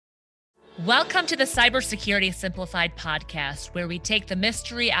Welcome to the Cybersecurity Simplified podcast, where we take the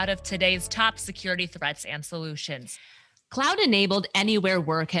mystery out of today's top security threats and solutions. Cloud-enabled anywhere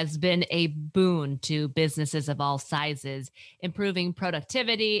work has been a boon to businesses of all sizes, improving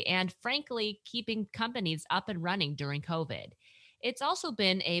productivity and, frankly, keeping companies up and running during COVID. It's also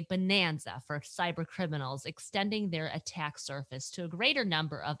been a bonanza for cyber criminals, extending their attack surface to a greater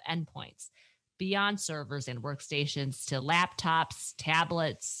number of endpoints, beyond servers and workstations to laptops,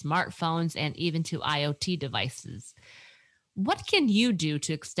 tablets, smartphones, and even to IoT devices. What can you do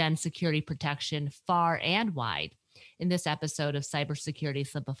to extend security protection far and wide? In this episode of Cybersecurity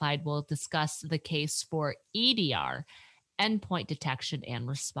Simplified, we'll discuss the case for EDR, Endpoint Detection and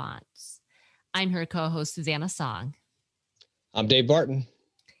Response. I'm her co-host, Susanna Song. I'm Dave Barton.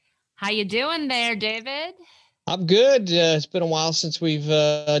 How you doing there, David? I'm good. It's been a while since we've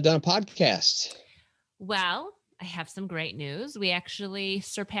done a podcast. Well, I have some great news. We actually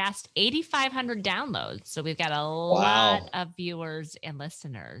surpassed 8,500 downloads. So we've got a lot of viewers and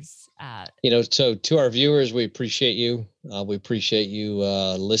listeners. So to our viewers, we appreciate you. We appreciate you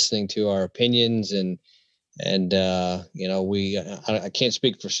listening to our opinions and I can't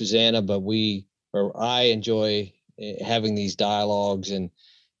speak for Susanna, but I enjoy having these dialogues and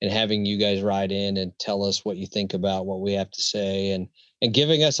having you guys write in and tell us what you think about what we have to say and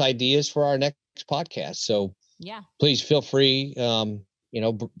giving us ideas for our next podcast. So yeah, please feel free,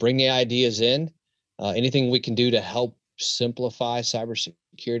 bring the ideas in, anything we can do to help simplify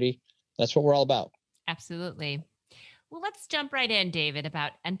cybersecurity. That's what we're all about. Absolutely. Well, let's jump right in, David,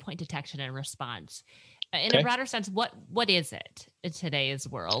 about endpoint detection and response. In a broader sense, what is it in today's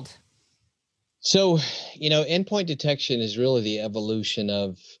world? So, endpoint detection is really the evolution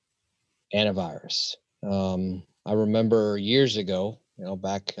of antivirus. I remember years ago,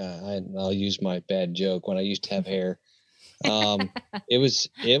 back, I'll use my bad joke when I used to have hair.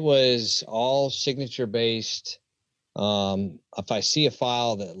 It was all signature based. If I see a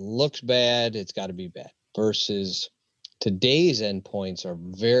file that looks bad, it's got to be bad, versus today's endpoints are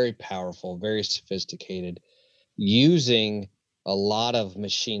very powerful, very sophisticated, using a lot of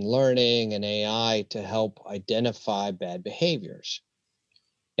machine learning and AI to help identify bad behaviors.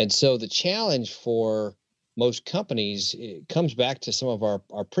 And so the challenge for most companies, it comes back to some of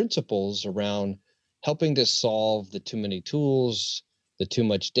our principles around helping to solve the too many tools, the too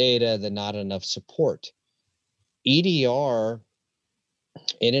much data, the not enough support. EDR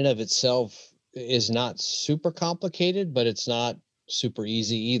in and of itself is not super complicated, but it's not super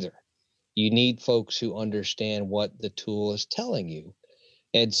easy either. You need folks who understand what the tool is telling you.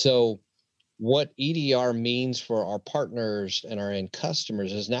 And so what EDR means for our partners and our end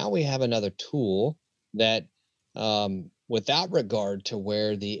customers is now we have another tool that, without regard to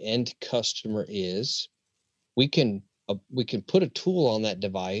where the end customer is, we can put a tool on that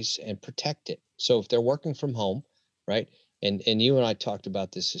device and protect it. So if they're working from home, right? And you and I talked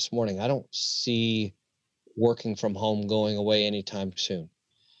about this morning. I don't see working from home going away anytime soon.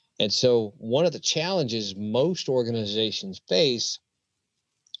 And so one of the challenges most organizations face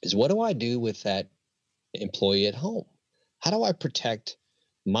is, what do I do with that employee at home? How do I protect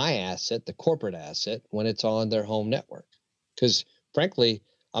my asset, the corporate asset, when it's on their home network? Because frankly,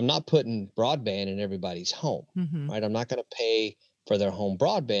 I'm not putting broadband in everybody's home, right? I'm not going to pay for their home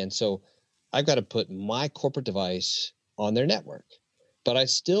broadband. So I've got to put my corporate device on their network, but I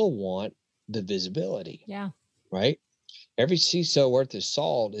still want the visibility. Yeah. Right? Every CISO worth his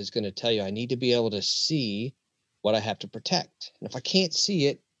salt is going to tell you, I need to be able to see what I have to protect. And if I can't see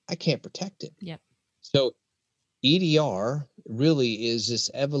it, I can't protect it. Yep. So EDR really is this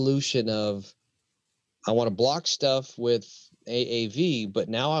evolution of, I want to block stuff with AAV, but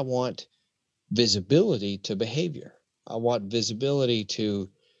now I want visibility to behavior. I want visibility to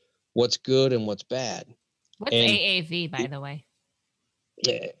what's good and what's bad. What's AAV, by the way?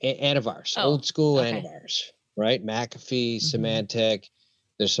 Antivirus, old school antivirus, right? McAfee, Symantec.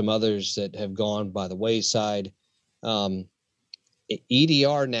 There's some others that have gone by the wayside.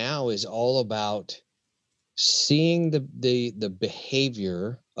 EDR now is all about seeing the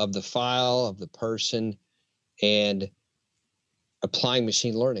behavior of the file, of the person, and applying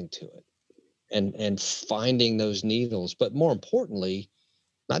machine learning to it, and finding those needles. But more importantly,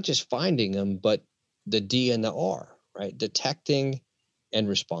 not just finding them, but the D and the R, right? Detecting and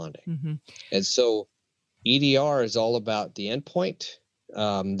responding. And so EDR is all about the endpoint.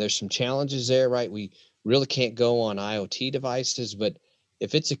 There's some challenges there, right? We really can't go on IoT devices, but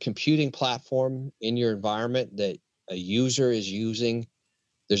if it's a computing platform in your environment that a user is using,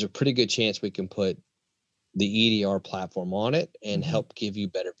 there's a pretty good chance we can put the EDR platform on it and help give you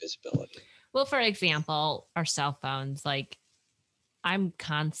better visibility. Well, for example, our cell phones, like I'm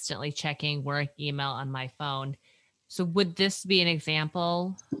constantly checking work email on my phone. So would this be an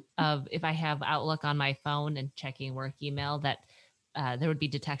example of if I have Outlook on my phone and checking work email that there would be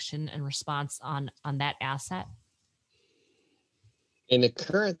detection and response on that asset? In the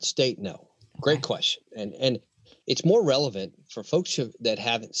current state, no. Great Okay. question. And it's more relevant for folks that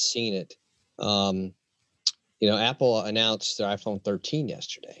haven't seen it. Apple announced their iPhone 13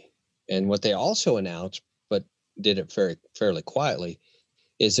 yesterday. And what they also announced, but did it fairly quietly,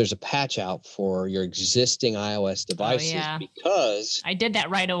 is there's a patch out for your existing iOS devices. Oh, yeah. Because I did that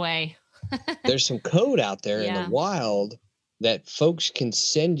right away. there's some code out there in Yeah. the wild that folks can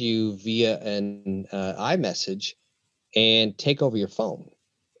send you via an iMessage and take over your phone,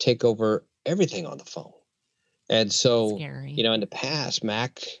 take over everything on the phone. And so, Scary. in the past,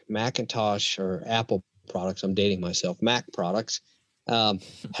 Macintosh or Apple products, I'm dating myself, Mac products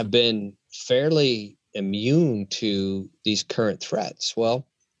have been fairly immune to these current threats. Well,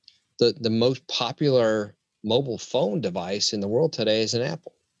 the most popular mobile phone device in the world today is an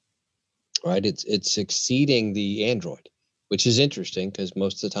Apple, right? It's exceeding the Android, which is interesting because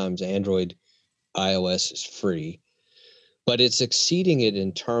most of the times iOS is free, but it's exceeding it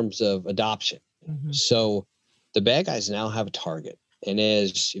in terms of adoption. Mhm. So the bad guys now have a target. And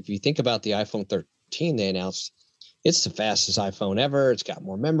if you think about the iPhone 13, they announced it's the fastest iPhone ever. It's got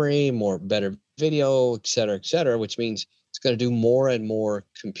more memory, better video, et cetera, which means it's going to do more and more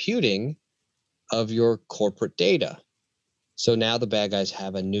computing of your corporate data. So now the bad guys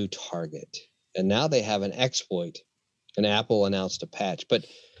have a new target, and now they have an exploit, and Apple announced a patch.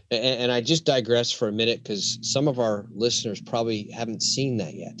 And I just digress for a minute because some of our listeners probably haven't seen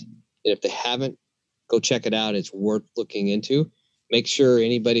that yet. And if they haven't, go check it out. It's worth looking into. Make sure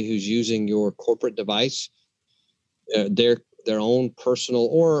anybody who's using your corporate device, their own personal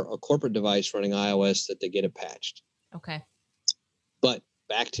or a corporate device running iOS, that they get it patched. Okay. But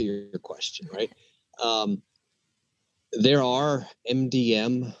back to your question, right? There are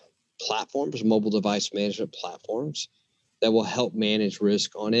MDM platforms, mobile device management platforms, that will help manage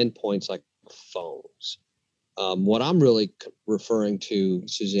risk on endpoints like phones. What I'm really referring to,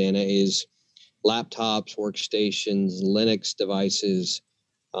 Susanna, is laptops, workstations, Linux devices,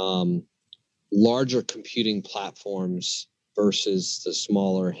 larger computing platforms versus the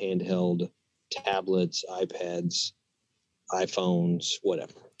smaller handheld tablets, iPads, iPhones,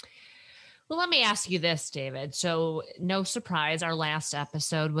 whatever. Well, let me ask you this, David. So, no surprise, our last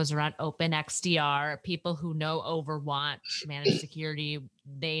episode was around OpenXDR. People who know Overwatch managed security,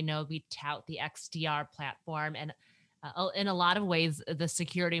 they know we tout the XDR platform. And in a lot of ways, the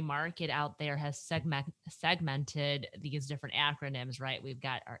security market out there has segmented these different acronyms, right? We've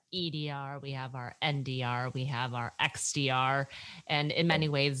got our EDR, we have our NDR, we have our XDR. And in many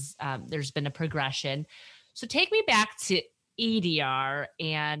ways, there's been a progression. So, take me back to EDR,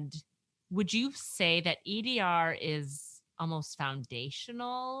 and would you say that EDR is almost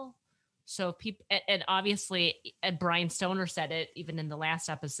foundational? So people, and obviously, Brian Stoner said it even in the last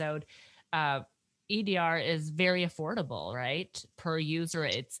episode. Uh, EDR is very affordable, right? Per user,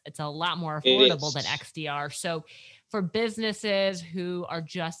 it's a lot more affordable than XDR. So, for businesses who are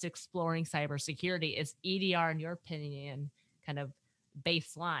just exploring cybersecurity, is EDR, in your opinion, kind of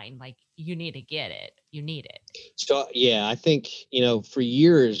baseline? Like, you need to get it. You need it. So yeah, I think for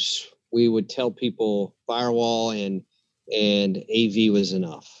years we would tell people firewall and AV was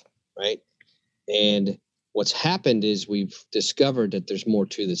enough, right? And what's happened is we've discovered that there's more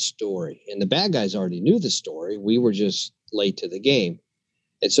to the story, and the bad guys already knew the story. We were just late to the game,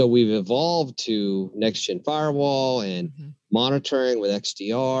 and so we've evolved to next gen firewall and monitoring with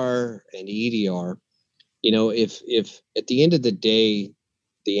XDR and EDR. If at the end of the day,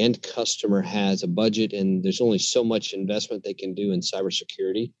 the end customer has a budget and there's only so much investment they can do in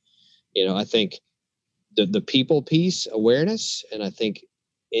cybersecurity, I think the people piece, awareness, and I think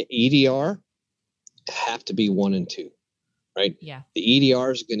EDR have to be 1 and 2, right? Yeah. The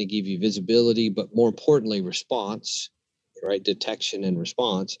EDR is going to give you visibility, but more importantly, response, right? Detection and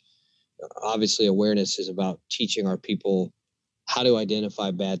response. Obviously, awareness is about teaching our people how to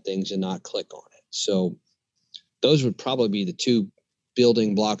identify bad things and not click on it. So those would probably be the 2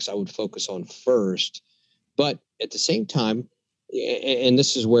 building blocks I would focus on first. But at the same time, and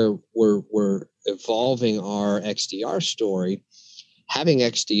this is where we're evolving our XDR story, having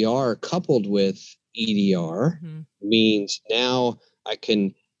XDR coupled with EDR means now I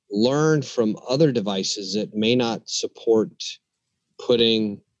can learn from other devices that may not support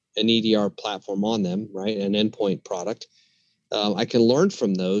putting an EDR platform on them, right? An endpoint product. I can learn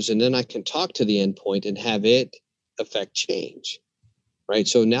from those, and then I can talk to the endpoint and have it affect change, right?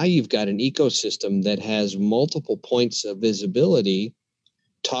 So now you've got an ecosystem that has multiple points of visibility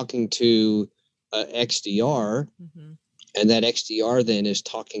talking to XDR. Mm-hmm. And that XDR then is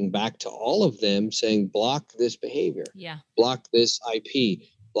talking back to all of them saying, block this behavior, block this IP,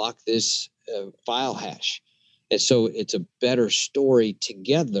 block this file hash. And so it's a better story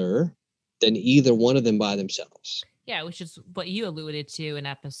together than either one of them by themselves. Yeah, which is what you alluded to in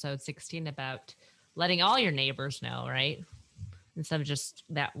episode 16 about letting all your neighbors know, right? Instead of just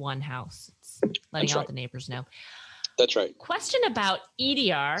that one house, it's letting all the neighbors know. That's right. Question about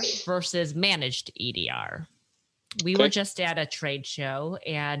EDR versus managed EDR. We were just at a trade show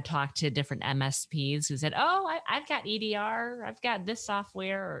and talked to different MSPs who said, oh, I've got EDR, I've got this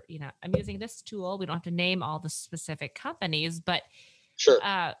software, or, I'm using this tool. We don't have to name all the specific companies, but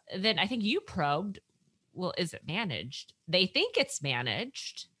then I think you probed, well, is it managed? They think it's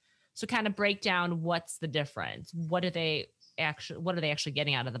managed. So kind of break down what's the difference. What are they actually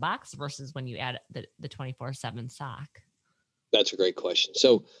getting out of the box versus when you add the 24/7 SOC? That's a great question.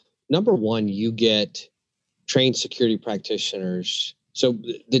 So number one, you get trained security practitioners. So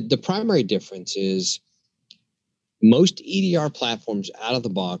the primary difference is most EDR platforms out of the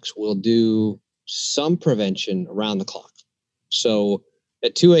box will do some prevention around the clock. So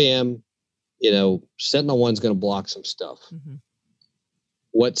at 2 a.m., SentinelOne's going to block some stuff. Mm-hmm.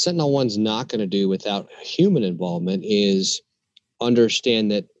 What SentinelOne's not going to do without human involvement is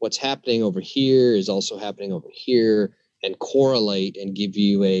understand that what's happening over here is also happening over here and correlate and give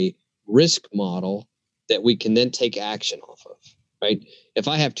you a risk model that we can then take action off of, right? If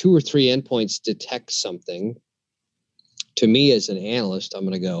I have 2 or 3 endpoints detect something, to me as an analyst, I'm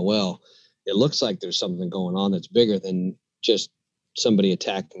going to go, well, it looks like there's something going on that's bigger than just somebody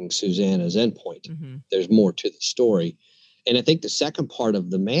attacking Susanna's endpoint. Mm-hmm. There's more to the story. And I think the second part of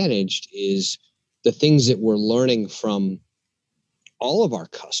the managed is the things that we're learning from all of our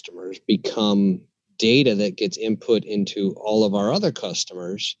customers become data that gets input into all of our other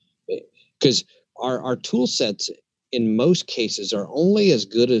customers, because our tool sets in most cases are only as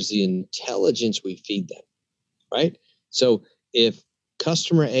good as the intelligence we feed them, right? So if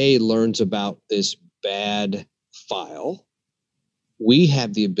customer A learns about this bad file, we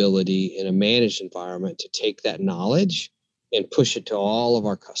have the ability in a managed environment to take that knowledge and push it to all of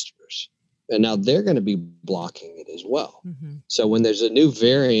our customers. And now they're going to be blocking it as well. Mm-hmm. So when there's a new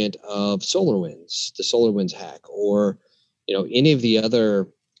variant of SolarWinds, the SolarWinds hack, or any of the other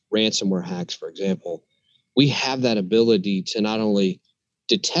ransomware hacks, for example, we have that ability to not only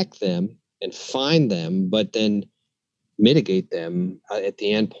detect them and find them, but then mitigate them at the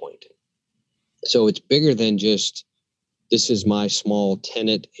endpoint. So it's bigger than just, this is my small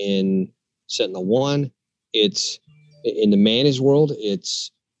tenant in SentinelOne. It's in the managed world.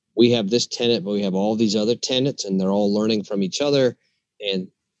 It's, we have this tenant, but we have all these other tenants and they're all learning from each other. And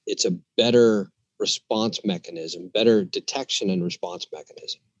it's a better response mechanism, better detection and response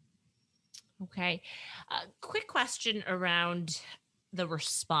mechanism. Okay. Quick question around the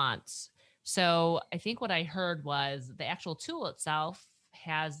response. So I think what I heard was the actual tool itself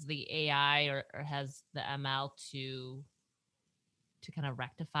has the AI or has the ML to kind of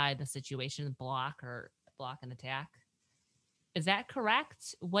rectify the situation, block an attack. Is that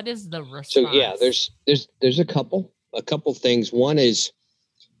correct? What is the response? So yeah, there's a couple things. One is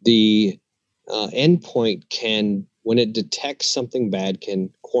the endpoint can, when it detects something bad,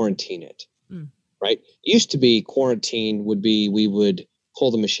 can quarantine it. Right? It used to be quarantine would be, we would pull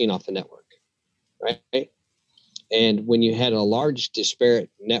the machine off the network, right? And when you had a large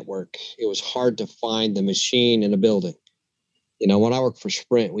disparate network, it was hard to find the machine in a building. When I worked for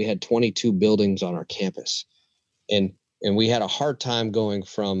Sprint, we had 22 buildings on our campus. And we had a hard time going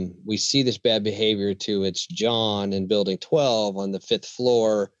from, we see this bad behavior, to it's John in building 12 on the 5th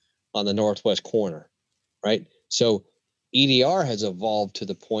floor on the northwest corner, right? So EDR has evolved to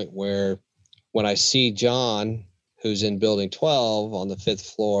the point where when I see John, who's in building 12 on the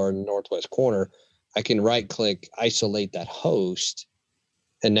 5th floor northwest corner, I can right click, isolate that host.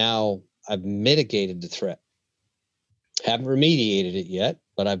 And now I've mitigated the threat. Haven't remediated it yet,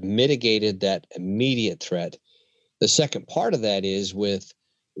 but I've mitigated that immediate threat. The second part of that is with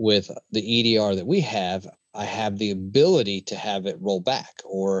the EDR that we have, I have the ability to have it roll back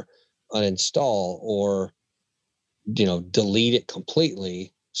or uninstall or, delete it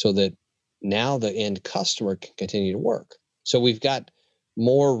completely so that now the end customer can continue to work. So we've got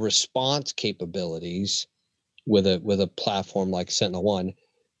more response capabilities with a platform like SentinelOne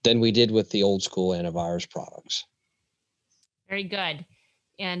than we did with the old school antivirus products. Very good.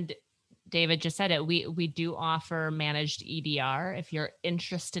 And David just said it. We do offer managed EDR. If you're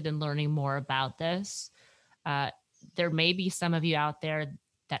interested in learning more about this, there may be some of you out there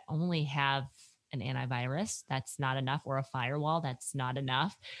that only have an antivirus. That's not enough, or a firewall. That's not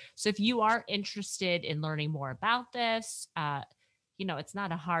enough. So if you are interested in learning more about this, it's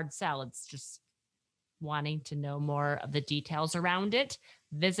not a hard sell. It's just wanting to know more of the details around it.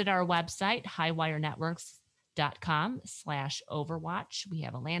 Visit our website, highwirenetworks.com/overwatch. We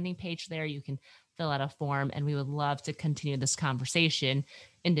have a landing page there. You can fill out a form, and we would love to continue this conversation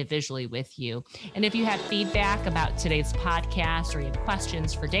individually with you. And if you have feedback about today's podcast, or you have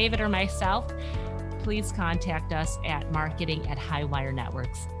questions for David or myself, please contact us at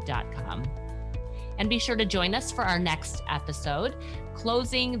marketing@highwirenetworks.com. And be sure to join us for our next episode,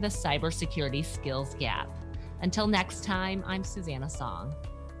 Closing the Cybersecurity Skills Gap. Until next time, I'm Susanna Song.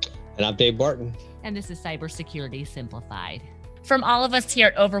 And I'm Dave Barton. And this is Cybersecurity Simplified. From all of us here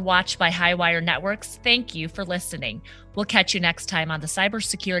at Overwatch by Highwire Networks, thank you for listening. We'll catch you next time on the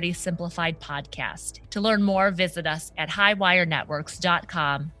Cybersecurity Simplified podcast. To learn more, visit us at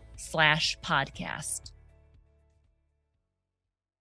highwirenetworks.com/podcast.